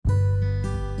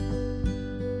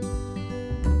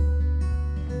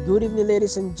Good evening,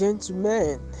 ladies and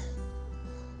gentlemen.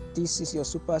 This is your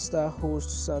superstar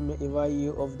host Samuel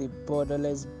Ivayu of the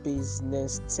Borderless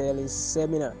Business Tele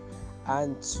Seminar,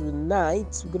 and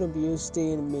tonight we're going to be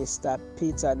hosting Mr.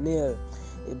 Peter Neal,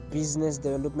 a business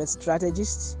development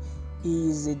strategist.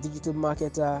 He is a digital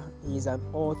marketer, he is an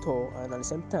author, and at the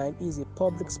same time, he is a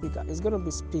public speaker. He's going to be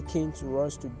speaking to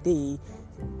us today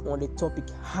on the topic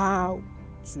how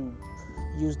to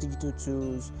use digital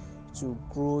tools to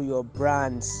grow your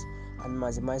brands and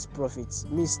maximize profits.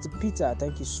 Mr. Peter,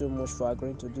 thank you so much for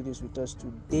agreeing to do this with us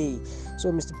today. So,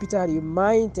 Mr. Peter, do you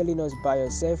mind telling us about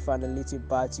yourself and a little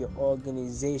about your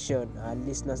organization? Our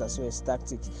listeners are so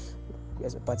ecstatic,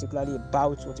 particularly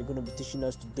about what you're going to be teaching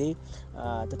us today,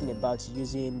 talking about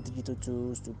using digital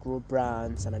tools to grow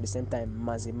brands and at the same time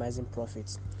maximizing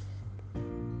profits.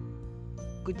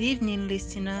 Good evening,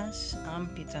 listeners. I'm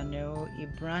Peter Nero,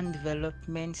 a brand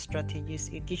development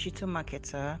strategist, a digital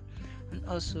marketer, and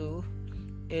also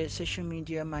a social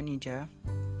media manager.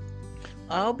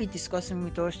 I'll be discussing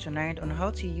with us tonight on how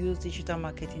to use digital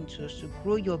marketing tools to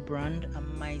grow your brand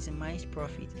and maximize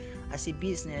profit. As a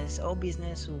business, all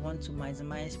business will want to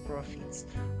maximize profits,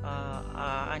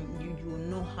 and you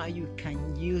know how you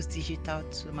can use digital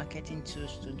marketing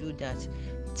tools to do that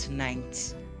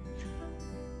tonight.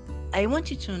 I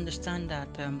want you to understand that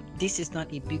this is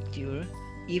not a big deal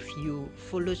if you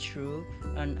follow through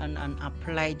and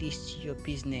apply this to your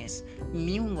business.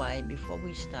 Meanwhile, before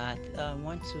we start, I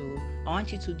want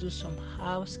you to do some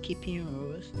housekeeping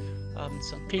rules,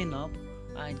 some cleanup,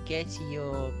 and get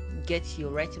your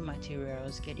writing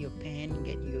materials, get your pen,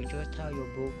 get your jotter, your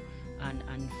book,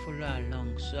 and follow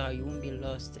along so you won't be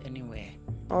lost anywhere.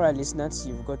 Alright, listeners,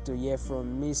 you've got to hear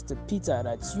from Mr. Peter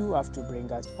that you have to bring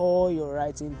out all your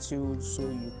writing tools so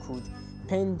you could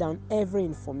pen down every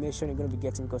information you're going to be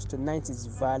getting, because tonight is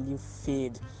value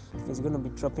filled. He's going to be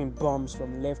dropping bombs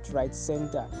from left, right,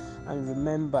 center. And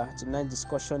remember, tonight's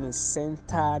discussion is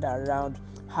centered around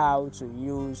how to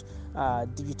use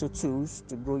digital tools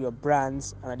to grow your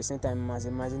brands and at the same time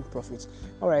maximizing profits.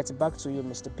 Alright, back to you,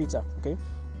 Mr. Peter. Okay,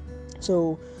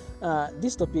 so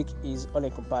this topic is all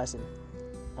encompassing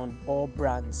on all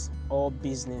brands, all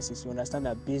businesses. You understand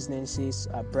that businesses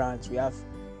are brands. We have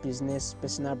business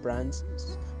personal brands,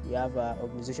 we have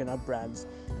organizational brands.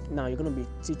 Now you're going to be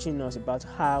teaching us about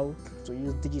how to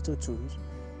use digital tools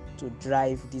to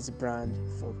drive this brand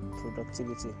for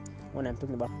productivity. When I'm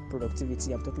talking about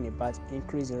productivity, I'm talking about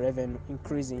increasing revenue,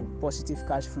 increasing positive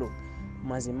cash flow,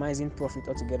 maximizing profit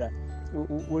altogether.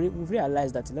 We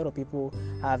realize that a lot of people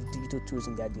have digital tools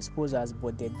in their disposals,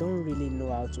 but they don't really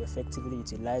know how to effectively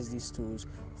utilize these tools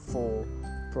for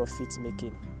profit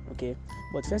making. Okay,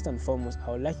 but first and foremost,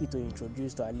 I would like you to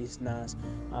introduce to our listeners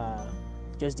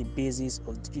just the basis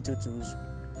of digital tools.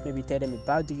 Maybe tell them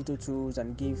about digital tools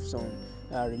and give some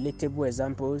relatable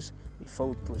examples before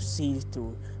we proceed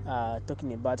to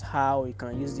talking about how you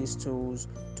can use these tools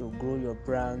to grow your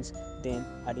brands. Then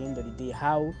at the end of the day,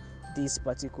 how this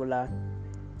particular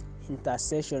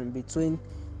intersection between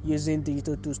using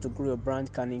digital tools to grow your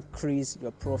brand can increase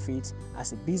your profits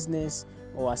as a business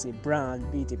or as a brand,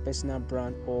 be it a personal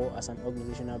brand or as an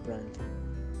organizational brand.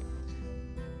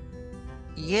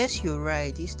 Yes, you're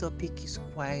right. This topic is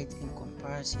quite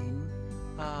encompassing.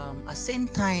 At the same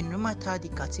time, no matter the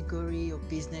category of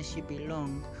business you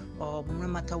belong, or no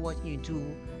matter what you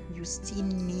do, you still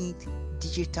need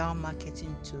digital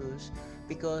marketing tools,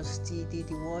 because the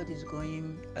world is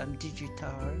going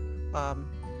digital.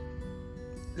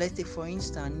 Let's take for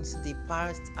instance the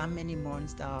past how many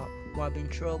months that we have been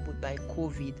troubled by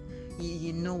COVID.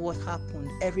 You know what happened.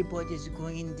 Everybody is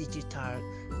going digital.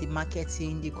 The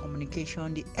marketing, the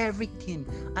communication, the everything.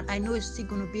 And I know it's still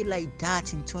going to be like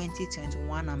that in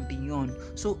 2021 and beyond.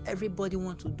 So everybody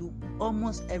wants to do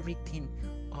almost everything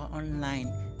online,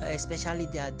 especially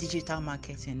their digital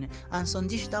marketing. And some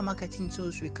digital marketing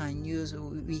tools we can use.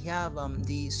 We have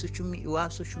the social media. We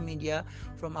have social media,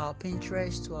 from our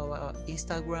Pinterest to our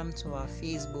Instagram to our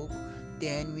Facebook.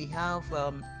 Then we have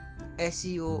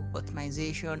SEO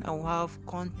optimization, and we have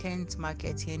content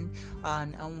marketing,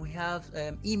 and we have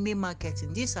email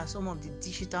marketing. These are some of the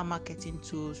digital marketing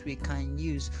tools we can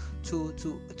use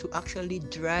to actually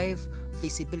drive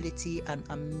visibility and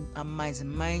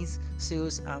maximize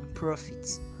sales and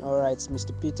profits. All right,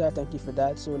 Mr. Peter, thank you for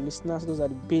that. So, listeners, those are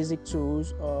the basic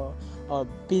tools or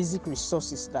basic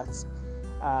resources that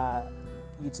are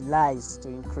utilized to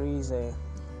increase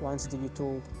one's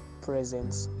digital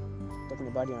presence. Talking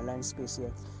about the online space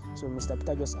here. So, Mr.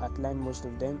 Peter just outlined most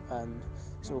of them, and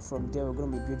so from there we're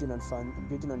going to be building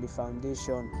on the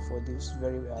foundation for this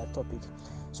very topic.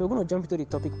 So, we're going to jump into the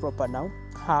topic proper now: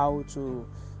 how to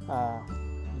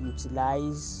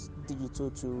utilize digital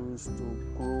tools to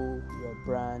grow your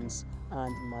brands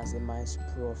and maximize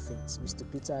profits. Mr.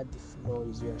 Peter, the floor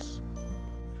is yours.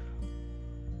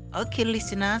 Okay,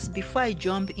 listeners, before I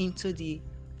jump into the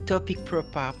topic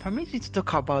proper, permit me to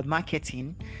talk about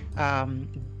marketing, um,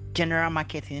 general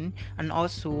marketing, and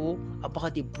also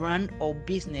about the brand or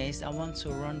business I want to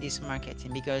run this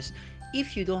marketing. Because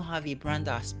if you don't have a brand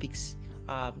that speaks,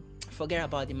 forget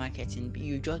about the marketing.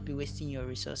 You just be wasting your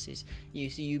resources. You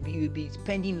see, you'll be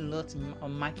spending a lot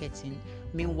on marketing.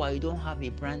 Meanwhile, you don't have a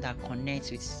brand that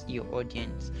connects with your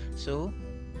audience. So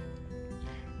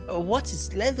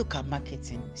let's look at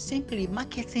marketing. Simply,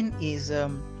 marketing is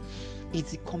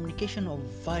it's the communication of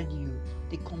value,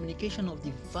 the communication of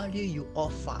the value you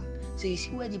offer. So you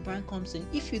see where the brand comes in.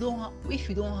 If you don't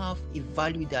have a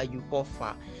value that you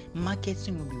offer,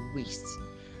 marketing will be waste.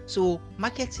 So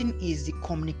marketing is the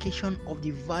communication of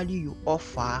the value you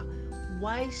offer,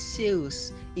 while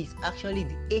sales is actually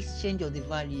the exchange of the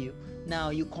value.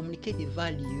 Now you communicate the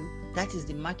value, that is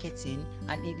the marketing,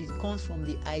 and it comes from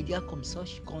the idea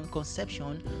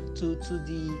conception to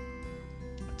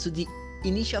the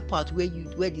initial part where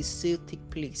the sale take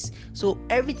place. So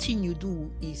everything you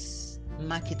do is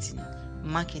marketing,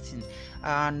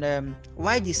 and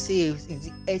why the sales is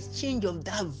the exchange of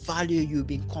that value you've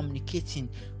been communicating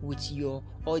with your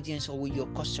audience or with your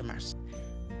customers.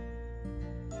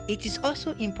 It is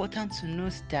also important to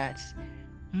note that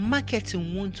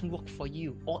marketing won't work for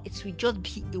you, or it will just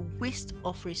be a waste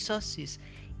of resources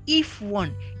if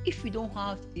you don't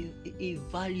have a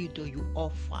value that you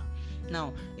offer.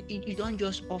 Now you don't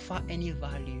just offer any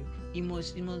value. It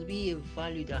must be a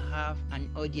value that have an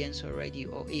audience already,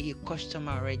 or a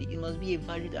customer already. It must be a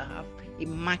value that have a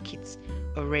market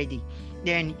already.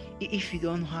 Then if you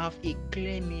don't have a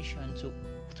clear mission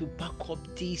to back up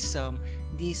this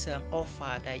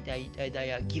offer that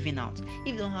you are giving out,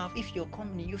 if your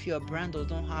company, if your brand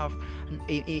don't have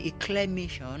a clear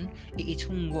mission, it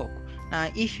won't work. Now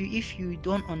if you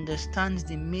don't understand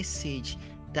the message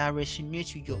that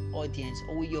resonates with your audience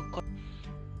or with your customer,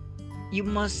 you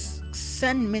must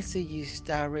send messages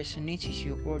that resonate with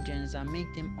your audience and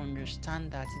make them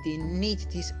understand that they need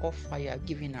this offer you are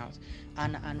giving out,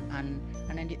 and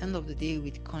at the end of the day,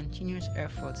 with continuous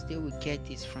efforts, they will get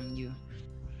this from you.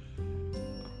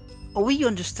 We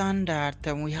understand that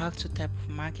we have two types of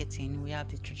marketing. We have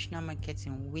the traditional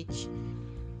marketing, which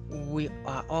we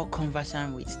are all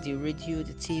conversant with, the radio,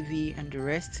 the TV, and the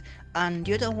rest. And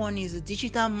the other one is the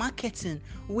digital marketing,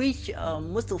 which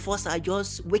most of us are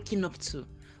just waking up to.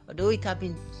 Although it has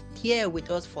been here with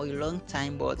us for a long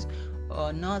time, but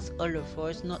not all of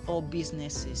us, not all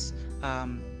businesses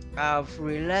have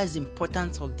realized the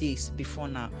importance of this before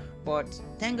now. But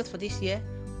thank God for this year.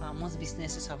 Most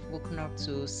businesses have woken up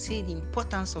to see the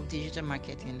importance of digital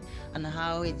marketing and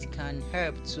how it can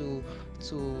help to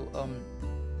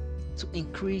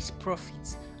increase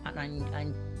profits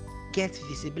and get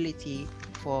visibility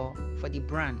for the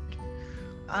brand.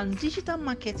 And digital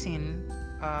marketing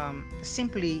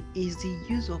simply is the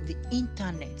use of the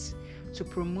internet to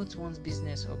promote one's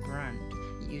business or brand.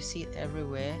 You see it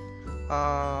everywhere.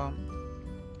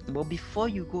 But before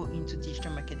you go into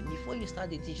digital marketing, before you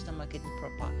start the digital marketing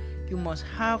proper, you must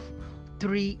have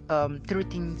three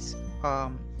things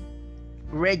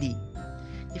ready.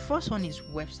 The first one is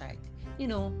website.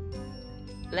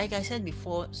 Like I said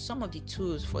before, some of the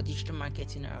tools for digital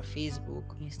marketing are Facebook,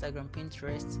 Instagram,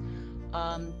 Pinterest.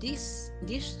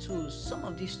 These tools, some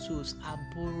of these tools are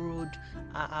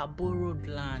borrowed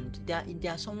land. They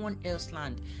are someone else's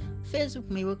land. Facebook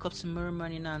may wake up tomorrow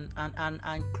morning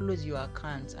and close your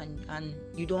account, and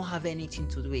you don't have anything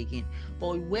to do again.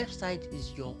 But website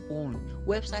is your own.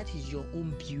 Website is your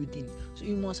own building. So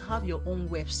you must have your own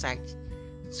website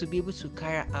to be able to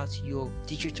carry out your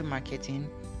digital marketing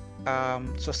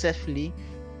successfully.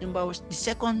 The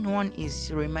second one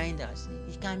is reminders.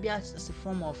 It can be as a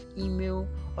form of email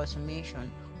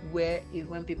automation, where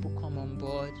when people come on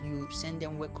board, you send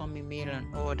them welcome email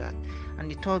and all that. And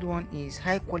the third one is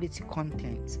high quality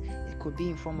content. It could be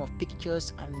in form of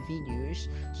pictures and videos.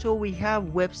 So we have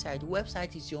website.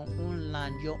 Website is your own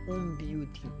land, your own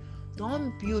building.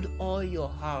 Don't build all your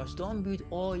house on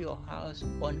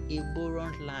a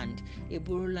borrowed land. A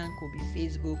borrowed land could be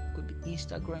Facebook, could be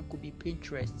Instagram, could be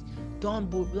Pinterest. Don't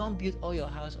build all your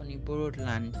house on a borrowed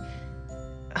land.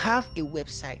 Have a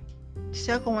website. The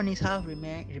second one is have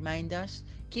reminders.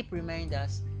 Keep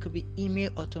reminders. Could be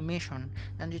email automation.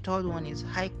 And the third one is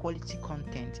high quality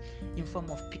content in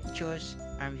form of pictures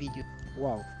and video.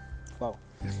 Wow.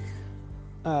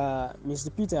 Mr.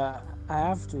 Peter, I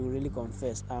have to really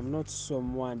confess, I'm not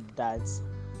someone that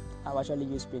I've actually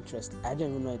used Pinterest. I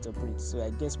don't even know how to operate, so I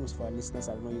guess most of our listeners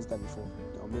have not used that before,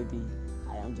 or maybe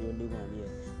I am the only one here.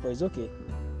 But it's okay.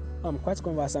 I'm quite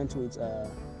conversant with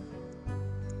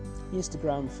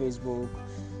Instagram, Facebook,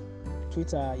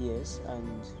 Twitter, yes,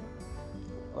 and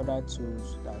other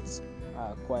tools that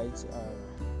are quite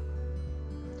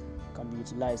can be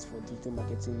utilized for digital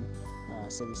marketing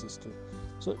services too.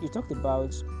 So you talked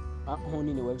about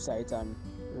owning a website and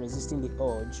resisting the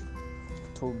urge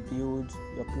to build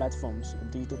your platforms,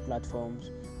 your digital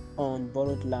platforms, on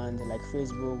borrowed land like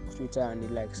Facebook, Twitter, and the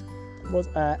likes. But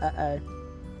I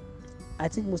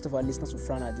think most of our listeners will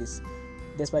frown at this,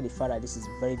 despite the fact that this is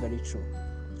very, very true.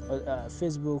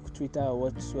 Facebook, Twitter, or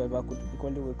whatsoever could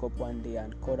equally wake up one day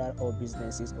and call out all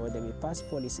businesses, or they may pass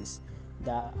policies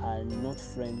that are not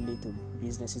friendly to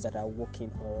businesses that are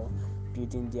working or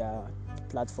building their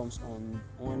platforms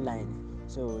online.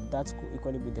 So that could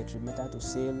equally be detrimental to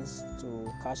sales, to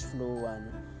cash flow,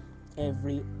 and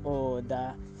every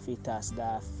other factors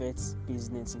that affects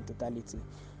business in totality.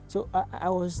 So I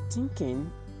was thinking,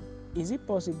 is it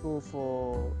possible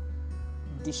for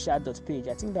Disha.page?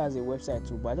 I think that's a website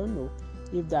too, but I don't know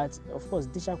if that, of course,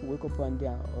 Disha could wake up one day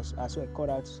and as well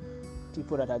call out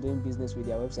people that are doing business with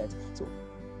their website. So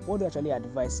what do you actually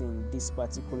advise in this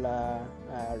particular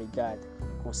regard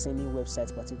concerning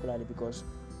websites particularly? Because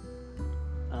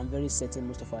I'm very certain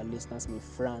most of our listeners may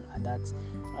frown at that,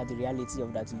 at the reality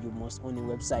of that you must own a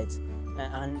website.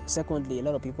 And secondly, a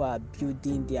lot of people are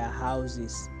building their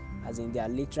houses, as in their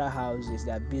literal houses,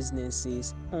 their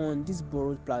businesses, on these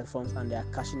borrowed platforms, and they are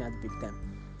cashing out big time.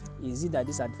 Is it that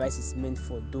this advice is meant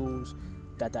for those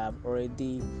that have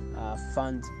already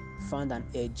found an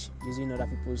edge using other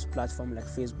people's platform like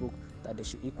Facebook, that they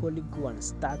should equally go and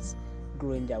start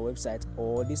growing their website,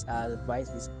 or this advice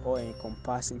is all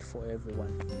encompassing for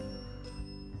everyone?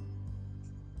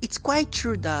 It's quite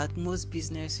true that most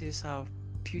businesses have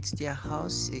built their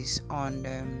houses on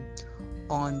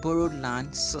borrowed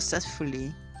land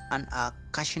successfully and are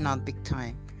cashing out big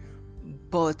time.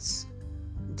 But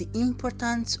the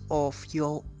importance of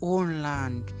your own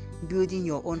land, building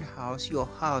your own house, your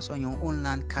house on your own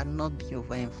land, cannot be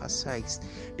overemphasized,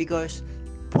 because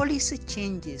policy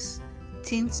changes,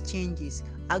 things changes,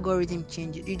 algorithm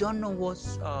changes. You don't know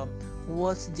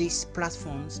what these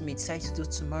platforms may decide to do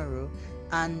tomorrow,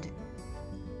 and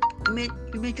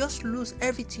you may just lose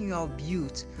everything you have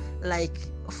built. Like,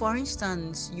 for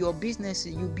instance, your business,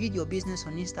 you build your business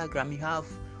on Instagram, you have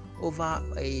over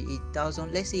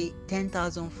 1,000, let's say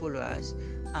 10,000 followers,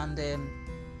 and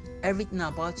everything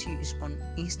about you is on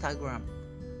Instagram.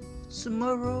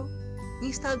 Tomorrow,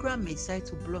 Instagram may decide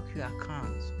to block your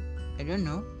account. I don't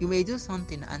know. You may do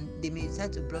something and they may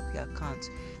decide to block your account.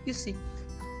 You see,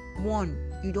 one,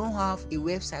 you don't have a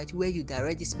website where you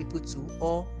direct these people to,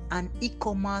 or an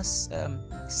e-commerce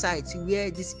site where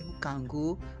these people can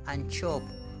go and shop,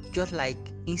 just like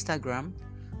Instagram.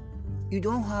 You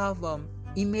don't have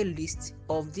email list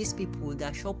of these people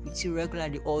that shop with you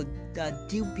regularly or that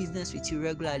do business with you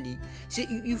regularly. So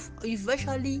you've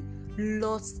virtually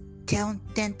lost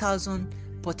 10,000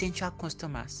 potential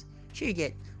customers. Sure, you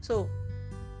get. So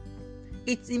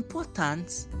it's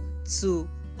important to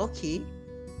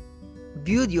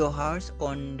build your house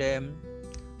on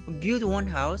build one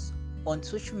house on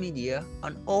social media,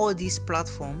 on all these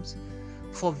platforms,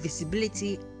 for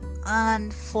visibility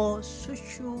and for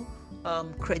social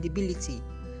credibility,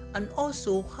 and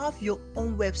also have your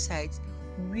own website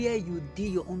where you do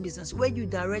your own business, where you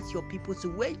direct your people to,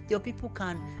 where your people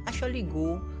can actually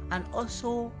go and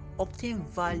also obtain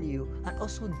value and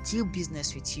also deal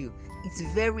business with you. It's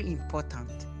very important.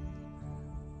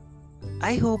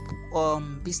 I hope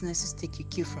businesses take a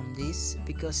cue from this,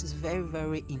 because it's very,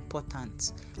 very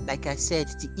important. Like I said,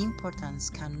 the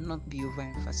importance cannot be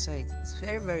overemphasized. It's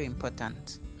very, very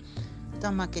important.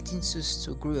 Digital marketing tools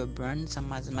to grow your brand and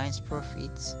maximize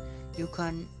profits. You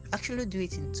can actually do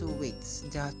it in two ways.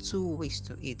 There are two ways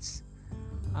to it.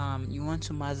 You want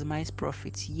to maximize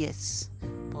profits, yes,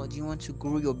 but you want to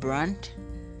grow your brand.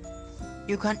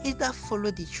 You can either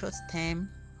follow the short term,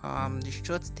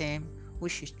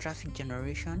 which is traffic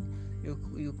generation.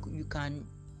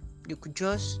 You could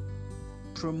just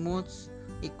promote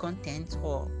a content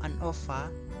or an offer,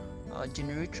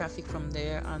 generate traffic from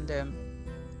there, and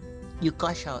you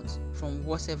cash out from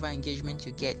whatever engagement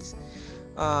you get.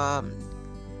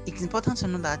 It's important to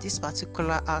know that this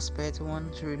particular aspect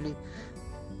won't really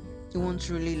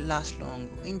last long,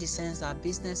 in the sense that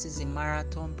business is a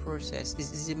marathon process.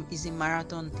 It's a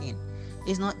marathon thing.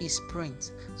 It's not a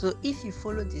sprint. So if you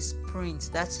follow the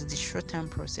sprint, that's the short-term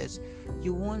process,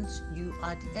 you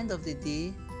at the end of the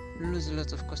day lose a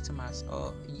lot of customers,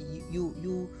 or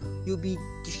you'll be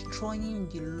destroying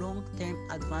the long-term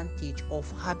advantage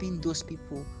of having those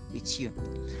people with you.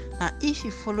 Now, if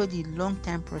you follow the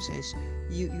long-term process,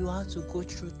 you have to go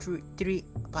through three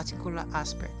particular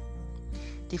aspects.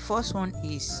 The first one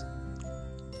is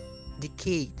the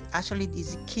K. Actually, this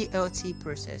is the KLT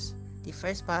process. The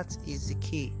first part is the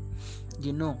K.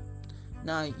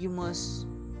 Now you must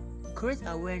create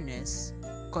awareness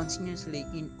continuously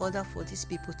in order for these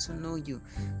people to know you.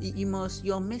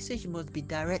 Your message must be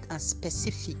direct and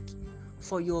specific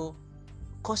for your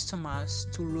customers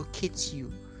to locate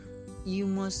you. You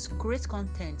must create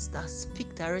content that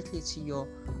speak directly to your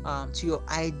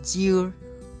ideal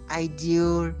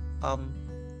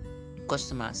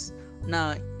customers.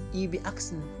 Now you'll be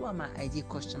asking, who are my ideal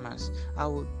customers? I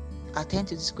will attend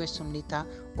to this question later,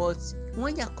 but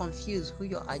when you're confused who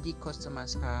your ideal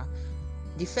customers are,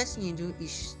 the first thing you do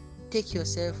is take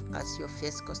yourself as your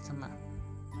first customer.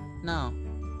 Now,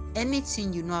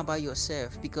 anything you know about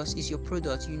yourself, because it's your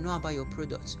product, you know about your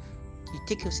product, you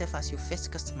take yourself as your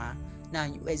first customer. Now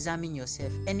you examine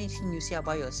yourself. Anything you say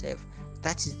about yourself,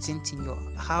 that is the same thing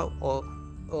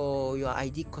or your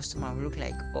ideal customer will look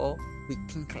like or will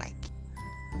think like.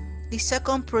 The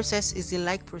second process is the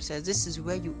like process. This is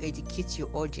where you educate your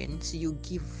audience, you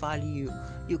give value,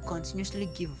 you continuously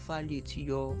give value to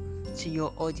your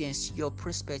audience, your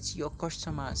prospects, your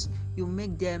customers. You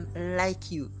make them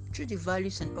like you through the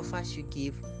values and offers you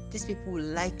give. These people will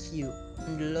like you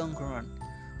in the long run,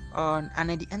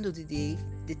 and at the end of the day,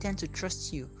 they tend to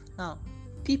trust you. Now,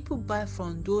 people buy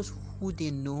from those who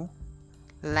they know,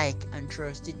 like, and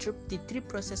trust. The three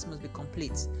process must be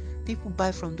complete. People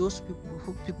buy from those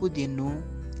people they know,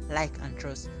 like, and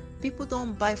trust. People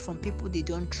don't buy from people they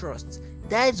don't trust.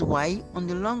 That is why, on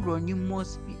the long run, you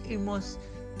must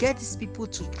get these people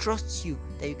to trust you,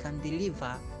 that you can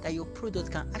deliver, that your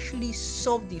product can actually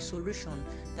solve the solution,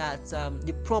 that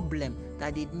the problem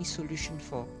that they need solution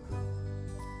for.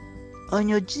 On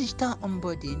your digital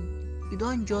onboarding, you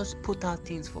don't just put out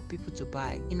things for people to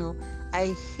buy.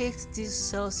 I hate this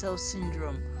sell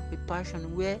syndrome with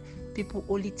passion, where people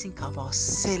only think about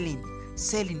selling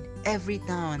every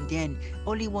now and then.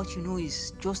 Only what you know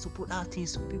is just to put out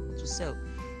things for people to sell.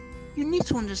 You need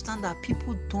to understand that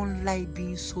people don't like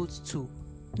being sold to.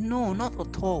 No, not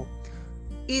at all.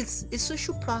 It's a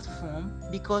social platform,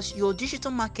 because your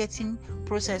digital marketing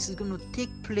process is going to take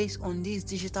place on this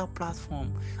digital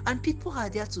platform, and people are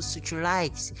there to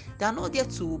socialize. They are not there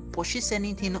to purchase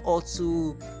anything or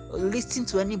to listen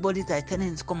to anybody that is telling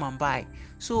them to come and buy.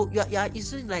 So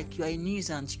it's just like you are a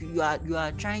nuisance. You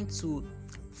are trying to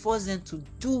force them to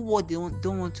do what they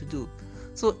don't want to do.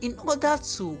 So in order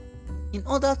to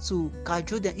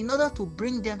cajole them, in order to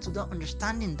bring them to the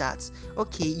understanding that,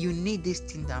 okay, you need this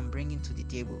thing that I'm bringing to the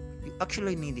table, you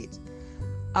actually need it.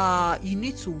 You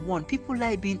need to warn people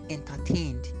like being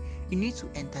entertained. You need to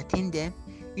entertain them,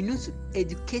 you need to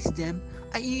educate them,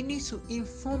 and you need to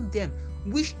inform them.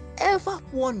 Whichever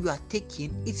one you are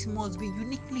taking, it must be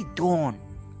uniquely done.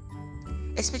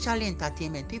 Especially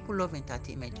entertainment. People love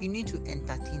entertainment. You need to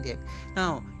entertain them.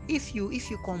 Now, if you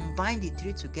combine the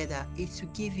three together, it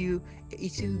will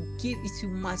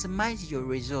maximize your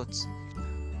results.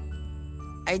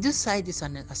 I do cite this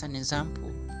as an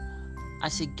example.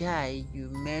 As a guy, you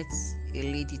met a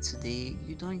lady today,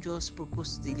 you don't just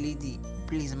propose to the lady,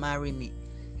 please marry me.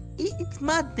 It's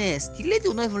madness. The lady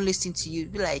will not even listen to you.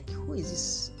 Be like, who is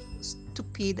this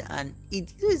stupid and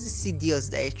who is this idiot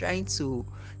that is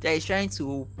trying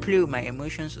to play with my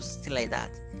emotions or something like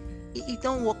that? It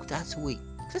don't work that way.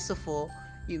 First of all,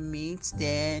 you meet,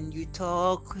 then you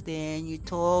talk,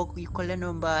 you collect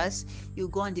numbers, you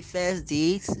go on the first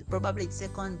date, probably the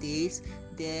second date,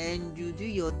 then you do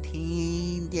your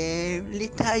thing, then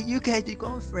later you guys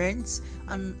become friends,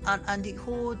 and the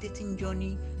whole dating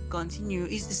journey continue.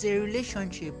 It's a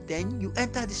relationship. Then you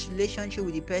enter this relationship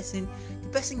with the person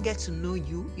gets to know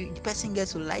you, the person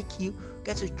gets to like you,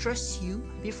 get to trust you,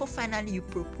 before finally you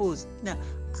propose. Now,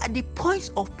 at the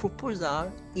point of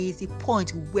proposal is the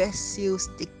point where sales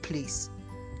take place.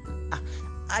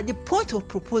 At the point of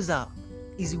proposal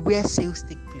is where sales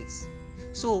take place.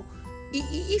 So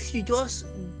if you just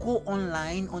go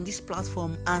online on this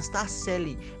platform and start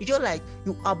selling, it's just like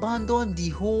you abandon the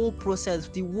whole process,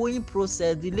 the wooing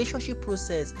process, the relationship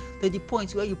process, to the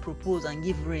point where you propose and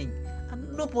give ring, and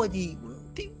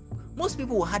most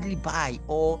people will hardly buy,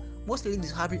 or most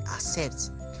ladies hardly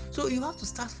accept. So you have to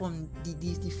start from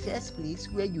the first place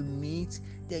where you meet,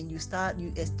 then you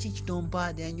exchange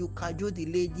number, then you cajole the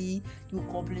lady, you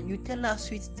complain, you tell her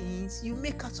sweet things, you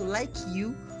make her to like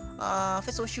you,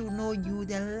 First of all, she will know you,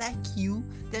 then like you,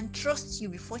 then trust you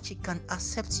before she can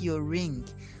accept your ring.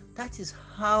 That is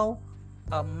how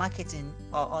marketing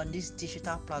on this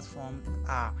digital platform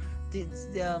are.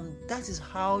 That is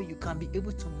how you can be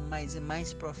able to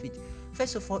maximize profit.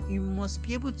 First of all, you must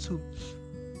be able to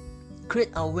create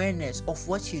awareness of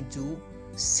what you do,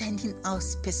 sending out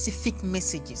specific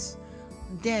messages.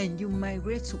 Then you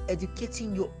migrate to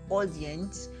educating your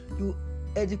audience. You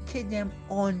educate them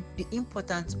on the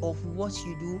importance of what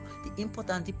you do,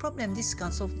 the problem this can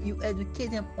solve. You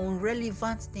educate them on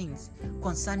relevant things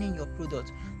concerning your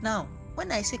product. Now,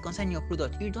 when I say concerning your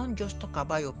product, you don't just talk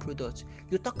about your product.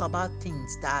 You talk about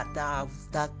things that are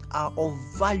of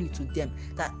value to them,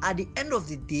 that at the end of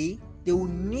the day they will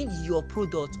need your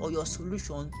product or your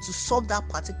solution to solve that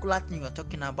particular thing you're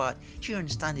talking about. Do you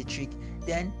understand the trick?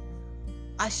 Then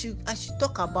as you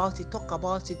talk about it,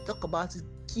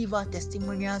 give out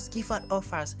testimonials, give out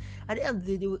offers. At the end of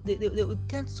the day, they will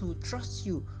tend to trust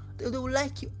you. They will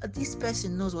like you. This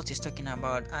person knows what he's talking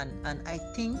about, and I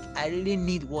think I really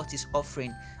need what he's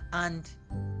offering. And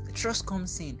the trust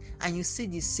comes in, and you see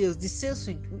the sales.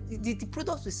 The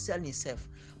product will sell itself.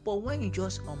 But when you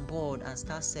just on board and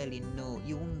start selling, no,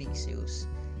 you won't make sales.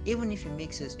 Even if you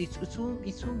make sales, it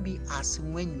won't be as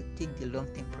when you take the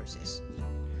long-term process.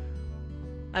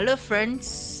 Hello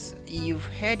friends, you've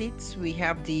heard it. We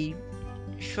have the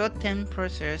short-term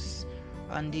process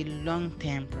and the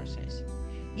long-term process.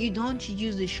 You don't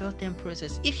use the short-term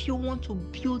process if you want to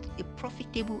build a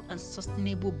profitable and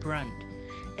sustainable brand,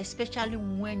 especially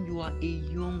when you are a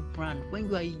young brand, when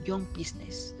you are a young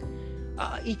business.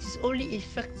 It is only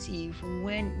effective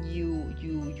when you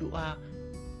are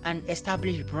an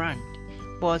established brand.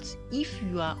 But if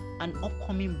you are an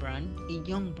upcoming brand, a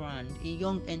young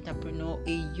entrepreneur,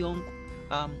 a young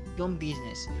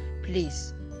business,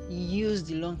 please use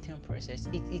the long-term process.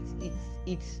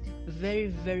 It's very,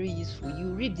 very useful.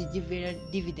 You reap the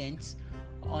dividends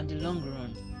on the long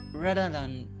run rather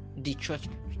than the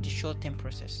short-term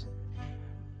process.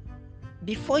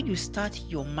 Before you start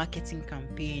your marketing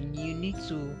campaign,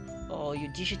 or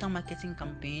your digital marketing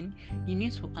campaign, you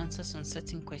need to answer some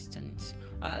certain questions.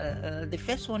 The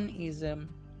first one is,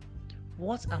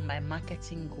 what are my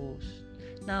marketing goals?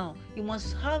 Now, you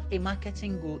must have a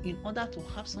marketing goal in order to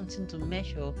have something to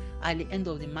measure at the end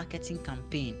of the marketing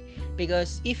campaign.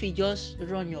 Because if you just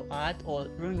run your ad or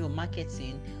run your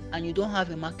marketing and you don't have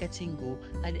a marketing goal,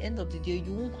 at the end of the day,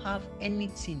 you won't have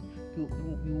anything you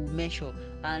measure,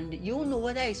 and you won't know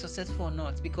whether it's successful or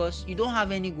not, because you don't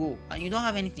have any goal and you don't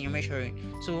have anything you're measuring.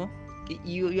 So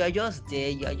you are just there,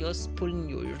 you are just pulling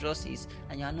your resources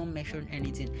and you are not measuring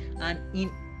anything. And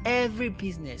in every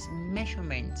business,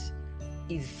 measurement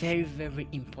is very, very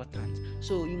important.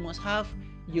 So you must have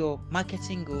your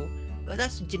marketing goal, whether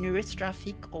to generate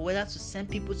traffic or whether to send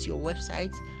people to your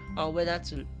website or whether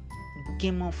to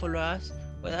gain more followers,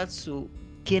 whether to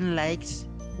gain likes.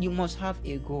 You must have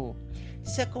a goal.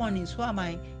 Second one is, who am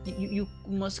I? You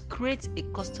must create a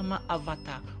customer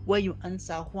avatar where you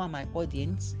answer, who are my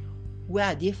audience, where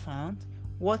are they found,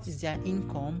 what is their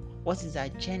income, what is their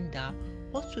gender,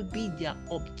 what will be their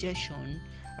objection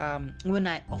when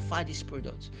I offer this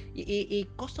product. A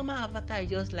customer avatar is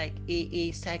just like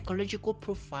a psychological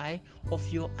profile of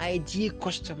your ideal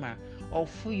customer, of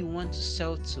who you want to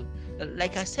sell to.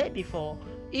 Like I said before,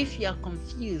 if you are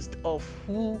confused of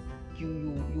who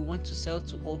you want to sell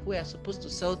to or who you are supposed to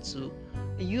sell to,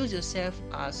 use yourself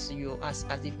as your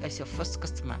first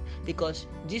customer, because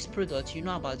this product, you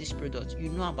know about this product, you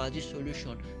know about this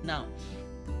solution. Now,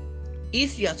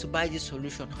 if you are to buy this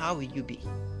solution, how will you be?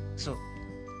 So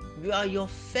you are your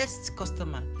first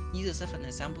customer. Use yourself as an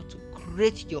example to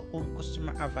create your own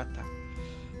customer avatar.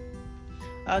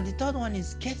 The third one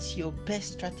is, get your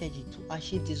best strategy to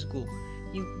achieve this goal.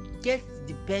 You get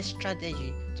the best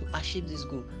strategy to achieve this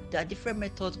goal. There are different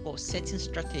methods of setting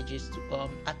strategies to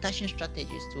attaching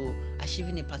strategies to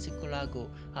achieving a particular goal.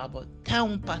 But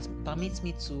time permits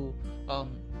me to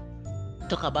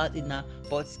talk about it now.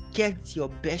 But get your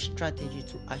best strategy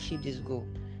to achieve this goal.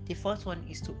 The fourth one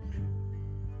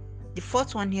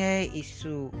here is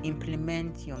to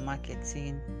implement your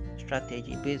marketing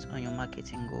strategy based on your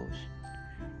marketing goals.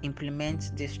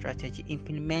 Implement this strategy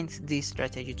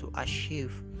to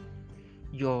achieve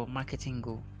your marketing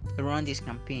goal. Run this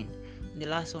campaign. The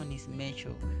last one is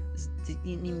measure.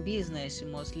 In business, you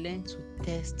must learn to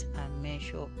test and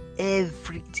measure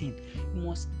everything. You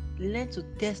must learn to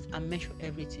test and measure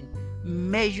everything.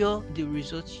 Measure the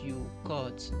results you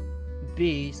got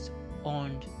based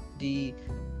on your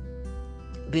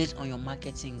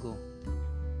marketing goal.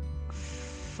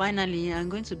 Finally, I'm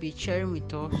going to be sharing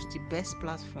with us the best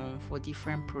platform for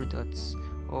different products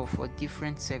or for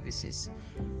different services.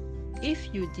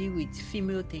 If you deal with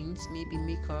female things, maybe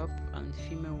makeup and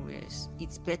female wears,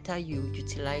 it's better you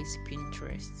utilize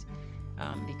Pinterest,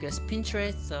 because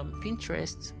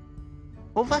Pinterest,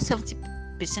 over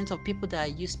 70% of people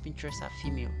that use Pinterest are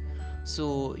female,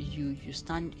 so you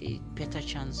stand a better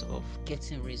chance of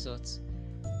getting results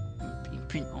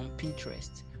on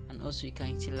Pinterest. And also you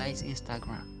can utilize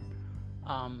Instagram.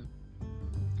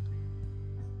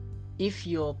 If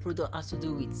your product has to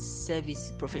do with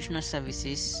professional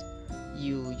services,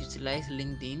 you utilize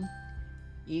LinkedIn.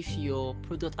 If your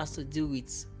product has to do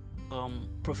with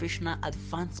professional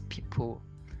advanced people,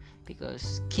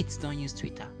 because kids don't use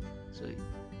Twitter, so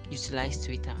utilize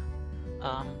Twitter.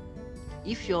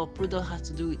 If your product has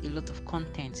to do with a lot of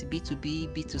content,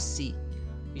 B2B, B2C,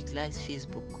 utilize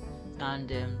Facebook.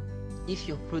 And if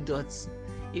your product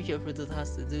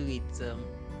has to do with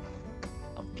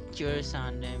pictures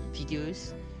and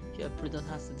videos, if your product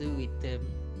has to do with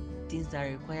things that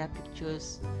require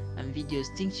pictures and videos,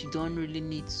 things you don't really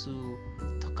need to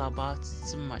talk about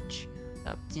too much,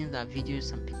 things that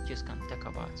videos and pictures can talk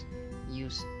about,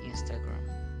 use Instagram.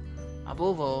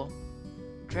 Above all,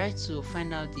 try to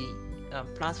find out the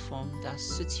platform that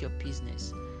suits your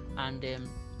business, and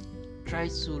try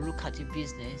to look at your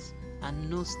business and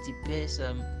note the best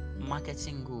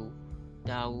marketing goal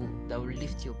that will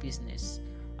lift your business.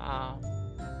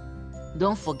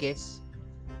 Don't forget,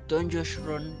 don't just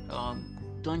run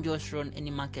any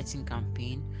marketing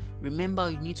campaign. Remember,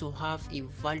 you need to have a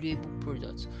valuable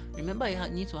product. Remember, you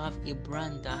need to have a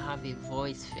brand that have a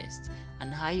voice first.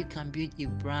 And how you can build a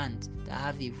brand that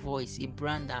have a voice, a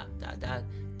brand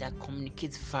that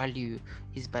communicates value,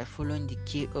 is by following the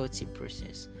KOT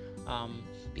process.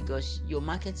 Because your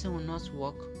marketing will not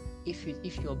work if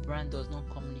your brand does not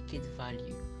communicate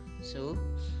value. So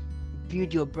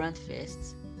build your brand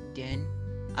first, then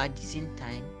at the same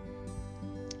time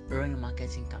run a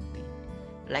marketing campaign.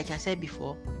 Like I said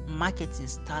before, marketing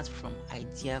starts from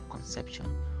idea conception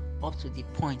up to the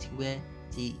point where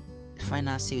the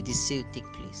final sale, the sale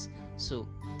take place. So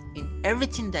in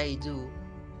everything that you do,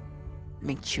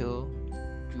 make sure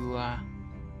you are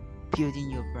building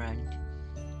your brand.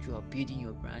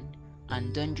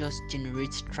 And don't just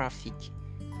generate traffic.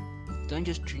 Don't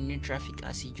just generate traffic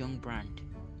as a young brand.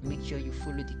 Make sure you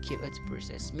follow the KOT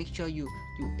process. Make sure you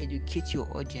educate your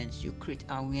audience. You create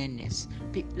awareness.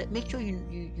 Make sure you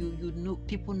know,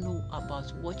 people know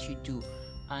about what you do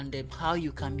and how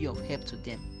you can be of help to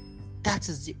them. That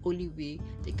is the only way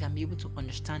they can be able to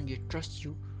understand you, trust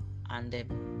you, and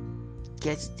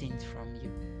get things from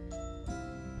you.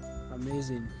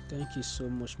 Amazing. Thank you so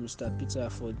much, Mr. Peter,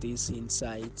 for these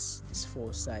insights, these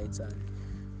foresights, and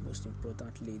most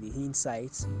importantly, the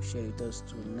insights you shared with us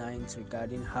tonight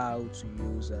regarding how to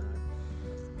use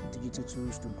digital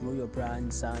tools to grow your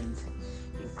brands and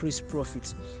increase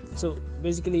profits. So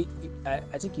basically, I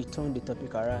think you turned the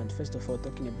topic around. First of all,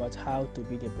 talking about how to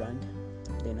build a brand,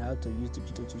 then how to use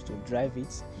digital tools to drive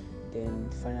it, then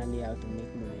finally how to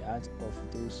make money out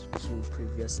of those two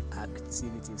previous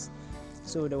activities.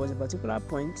 So there was a particular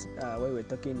point where we were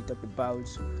talking about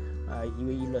you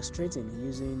were illustrating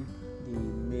using the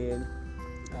male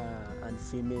and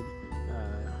female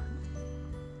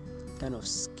kind of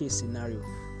case scenario,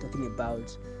 talking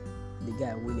about the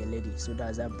guy win a lady, so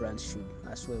that's that brand should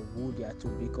as well woo their to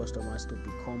be customers to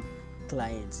become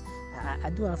clients. I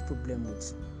do have problem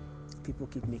with people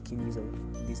keep making use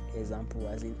of this example,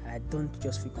 as in I don't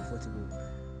just feel comfortable.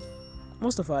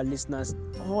 Most of our listeners,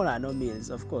 all are not males.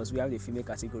 Of course, we have the female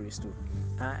categories too,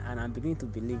 and I'm beginning to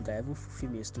believe that even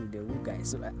females too, they're good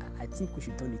guys. So I think we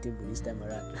should turn the table this time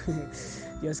around.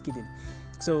 Just kidding.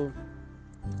 So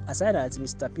aside that,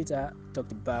 Mr. Peter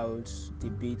talked about the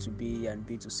B2B and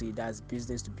B2C, that's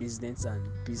business to business and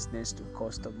business to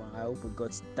customer. I hope we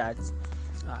got that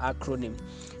acronym.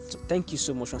 So thank you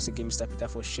so much once again, Mr. Peter,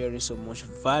 for sharing so much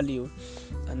value.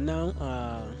 And now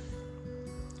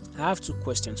I have two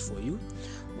questions for you,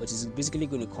 which is basically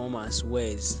going to come as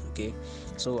words. Okay,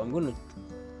 so I'm going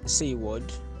to say a word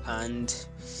and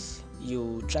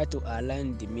you try to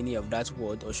align the meaning of that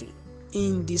word or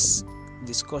in this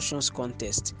discussions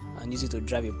contest and use it to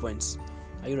drive your points.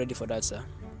 Are you ready for that, sir?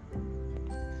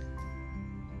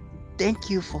 Thank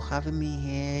you for having me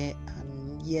here.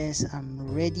 Yes,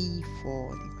 I'm ready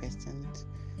for the questions.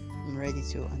 I'm ready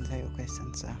to answer your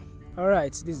questions, sir. All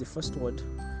right, this is the first word.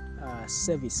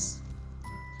 Service.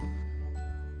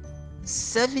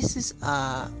 Services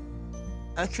are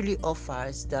actually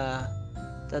offers that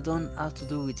don't have to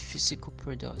do with physical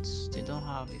products. They don't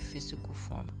have a physical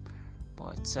form,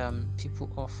 but people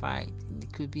offer it.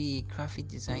 It could be a graphic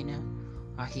designer,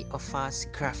 or he offers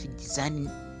graphic designing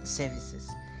services.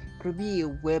 To be a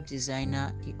web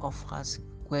designer, he offers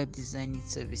web designing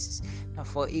services. Now,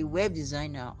 for a web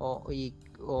designer or it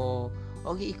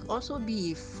could also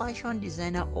be a fashion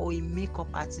designer or a makeup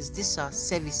artist, these are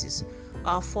services.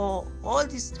 For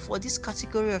this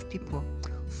category of people,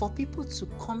 for people to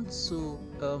come to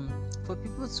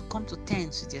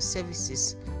terms with their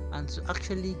services and to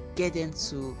actually get them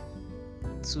to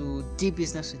do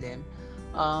business with them.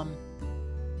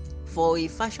 For a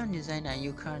fashion designer,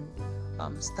 you can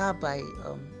start by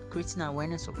creating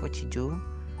awareness of what you do.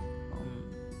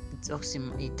 It's also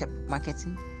a type of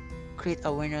marketing. Create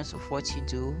awareness of what you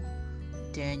do,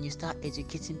 then you start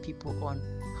educating people on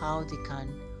how they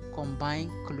can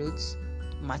combine clothes,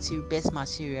 best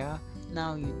material.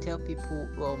 Now you tell people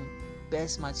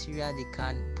best material they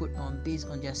can put on based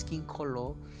on their skin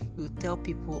color. You tell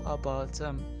people about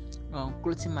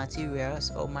clothing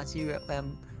materials or material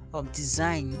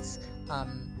designs,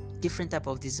 different type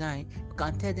of design. You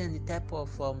can tell them the type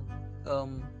of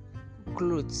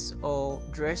clothes or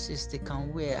dresses they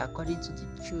can wear according to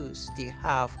the shoes they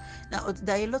have. Now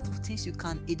there are a lot of things you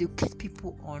can educate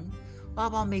people on. What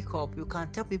about makeup? You can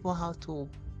tell people how to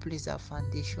place their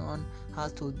foundation, how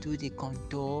to do the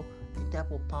contour, the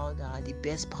type of powder, the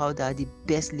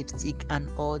best lipstick and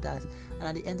all that. And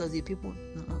at the end of the day, people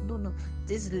no,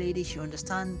 this lady, she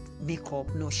understands makeup.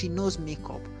 No, she knows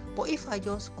makeup. But if I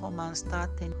just come and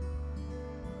start telling...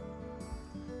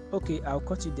 Okay, I'll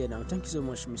cut you there now. Thank you so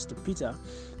much, Mr. Peter.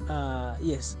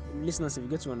 Yes, listeners, if you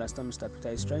get to understand, Mr. Peter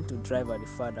is trying to drive at the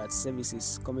fact that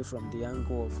services coming from the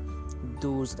angle of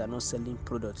those that are not selling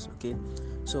products. Okay,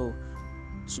 so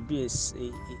should be a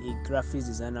graphics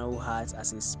designer who has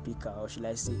as a speaker, or should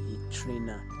I say a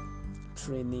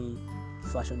training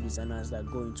fashion designers that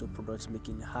go into product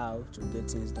making, how to get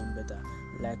things done better.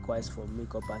 Likewise for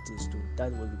makeup artists too,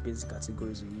 that was the basic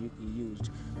categories he used.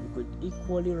 You could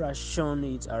equally ration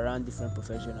it around different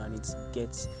professions and you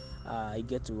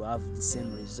get to have the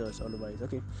same results all over it.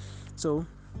 Okay, so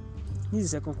this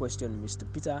is the second question, Mr.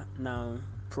 Peter. Now,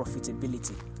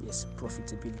 profitability. Yes,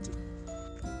 profitability.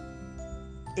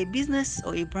 A business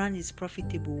or a brand is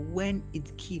profitable when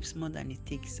it keeps more than it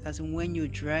takes, as in when you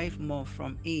drive more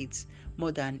from it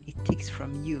more than it takes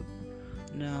from you.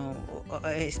 Now,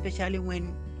 especially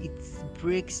when it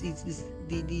breaks, the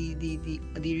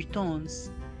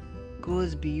returns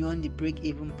goes beyond the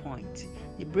break-even point.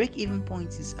 The break-even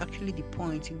point is actually the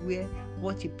point where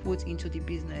what you put into the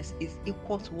business is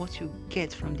equal to what you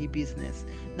get from the business.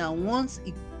 Now, once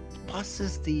it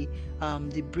passes the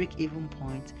break-even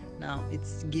point, now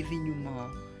it's giving you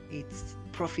more. It's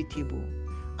profitable,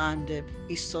 and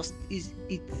it's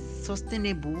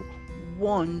sustainable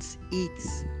once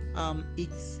it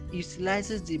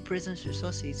utilizes the present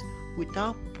resources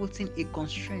without putting a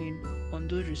constraint on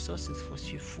those resources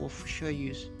for future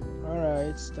use. All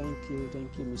right, thank you,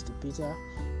 Mr. Peter.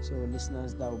 So,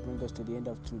 listeners, that will bring us to the end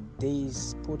of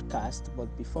today's podcast.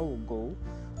 But before we go,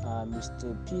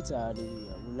 Mr. Peter, I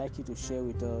would like you to share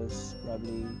with us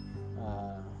probably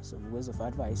some words of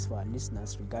advice for our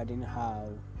listeners regarding how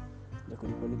they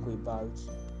could go about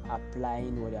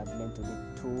applying what they have learned to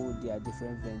their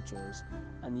different ventures.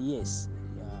 And yes,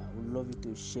 we'd love you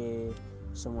to share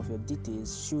some of your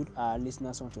details should our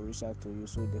listeners want to reach out to you,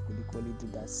 so they could equally do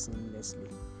that seamlessly.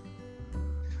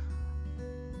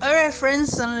 All right,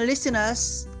 friends and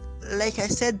listeners, like I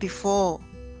said before,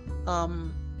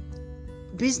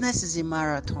 business is a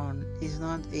marathon, it's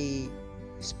not a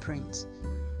sprint.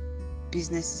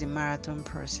 Business is a marathon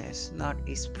process, not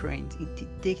a sprint.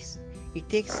 It takes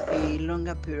a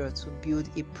longer period to build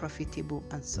a profitable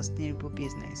and sustainable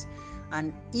business.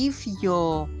 And if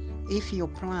your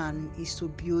plan is to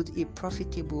build a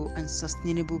profitable and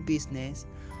sustainable business,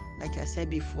 like I said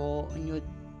before, in your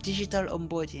digital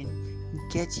onboarding,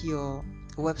 get your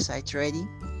website ready.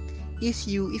 If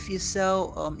you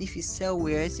sell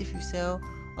wares, if you sell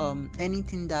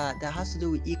anything that has to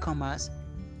do with e-commerce,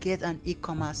 get an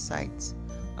e-commerce site.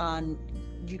 And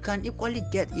you can equally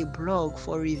get a blog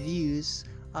for reviews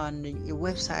and a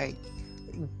website.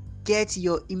 Get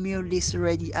your email list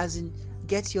ready,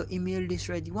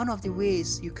 One of the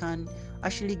ways you can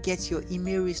actually get your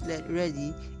email list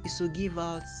ready is to give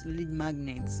out lead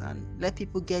magnets and let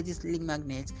people get these lead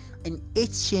magnets in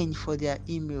exchange for their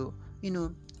email.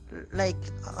 Let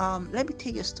me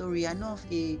tell you a story. I know of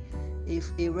a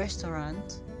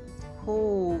restaurant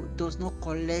who does not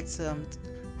collect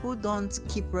who don't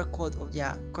keep record of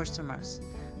their customers,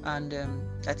 and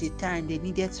at the time they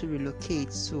needed to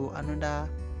relocate to another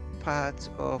part,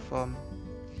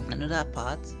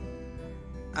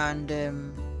 and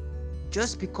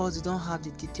just because they don't have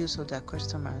the details of their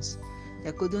customers,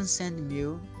 they couldn't send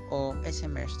mail or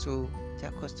SMS to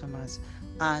their customers,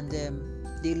 and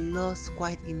they lost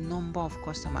quite a number of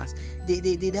customers. They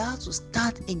had to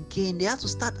start again. They had to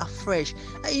start afresh.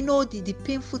 And the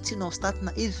painful thing of starting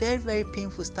is very, very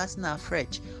painful, starting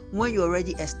afresh when you're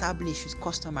already established with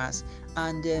customers,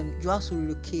 and you have to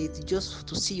relocate just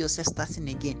to see yourself starting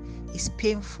again. It's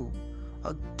painful.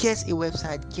 Get a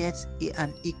website, get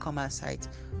an e-commerce site.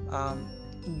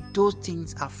 Those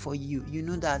things are for you. You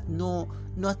know that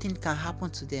nothing can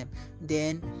happen to them.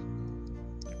 Then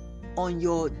on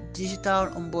your digital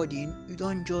onboarding, you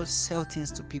don't just sell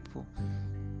things to people.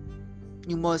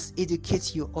 You must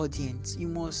educate your audience. You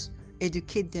must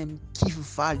educate them, give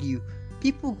value.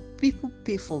 People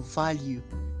pay for value.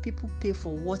 People pay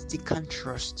for what they can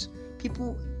trust.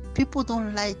 People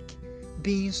don't like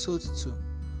being sold to.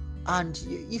 And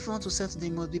if you want to sell to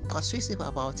them, you must be persuasive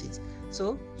about it.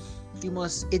 So you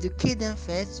must educate them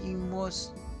first. You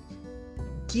must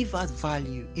give out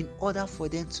value in order for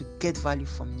them to get value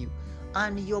from you.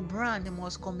 And your brand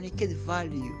must communicate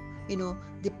value.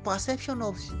 The perception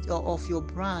of your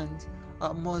brand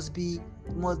must be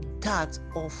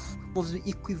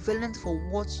equivalent for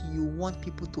what you want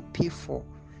people to pay for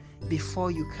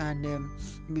before you can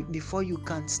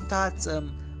start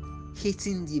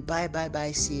hitting the buy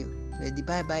sale, the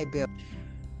buy bell.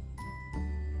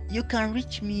 You can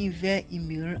reach me via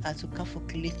email at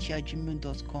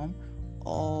okafokelechi@gmail.com,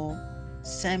 or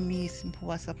send me a simple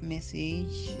WhatsApp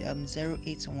message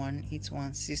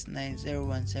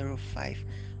 08181690105,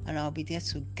 and I'll be there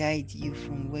to guide you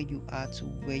from where you are to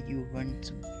where you want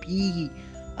to be.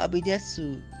 I'll be there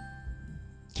to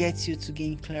get you to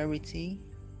gain clarity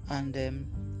and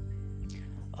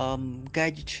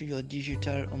guide you through your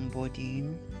digital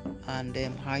onboarding, and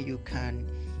how you can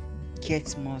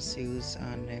get more sales,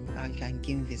 and how you can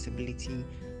gain visibility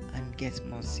and get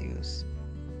more sales.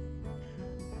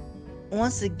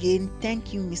 Once again,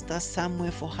 thank you, Mr.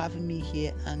 Samuel, for having me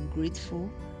here. I'm grateful.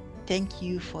 Thank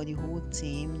you for the whole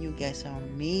team. You guys are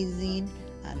amazing,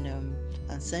 and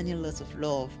sending lots of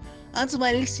love. And to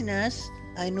my listeners,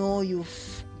 I know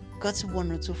you've got one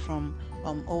or two from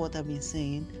all what I've been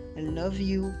saying. I love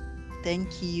you.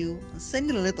 Thank you. I'm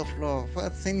sending a lot of love.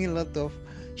 I'm sending a lot of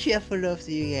cheerful love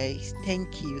to you guys.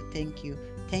 Thank you,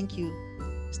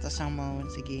 Mr. Samuel.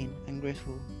 Once again, I'm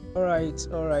grateful. All right,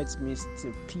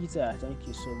 Mr. Peter. Thank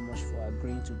you so much for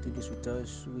agreeing to do this with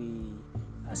us. We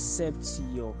accept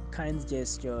your kind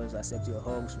gestures, accept your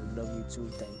hugs. We love you too.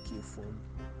 Thank you for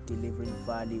delivering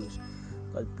values.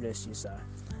 God bless you, sir.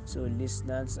 So,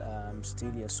 listeners, I'm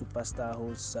still your superstar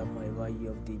host, Samuel Evayu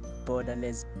of the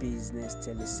Borderless Business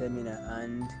Teleseminar,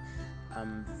 and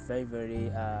I'm very,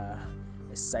 very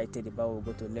excited about what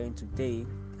we're going to learn today.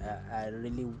 I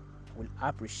really will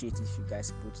appreciate if you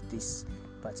guys put this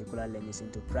particular learnings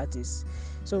into practice.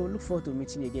 So look forward to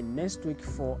meeting you again next week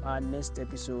for our next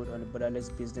episode on the Borderless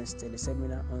Business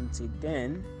Teleseminar. Until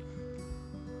then,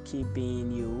 keep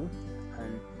being you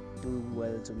and do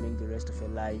well to make the rest of your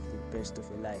life the best of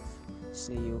your life.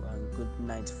 See you and good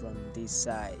night from this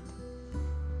side.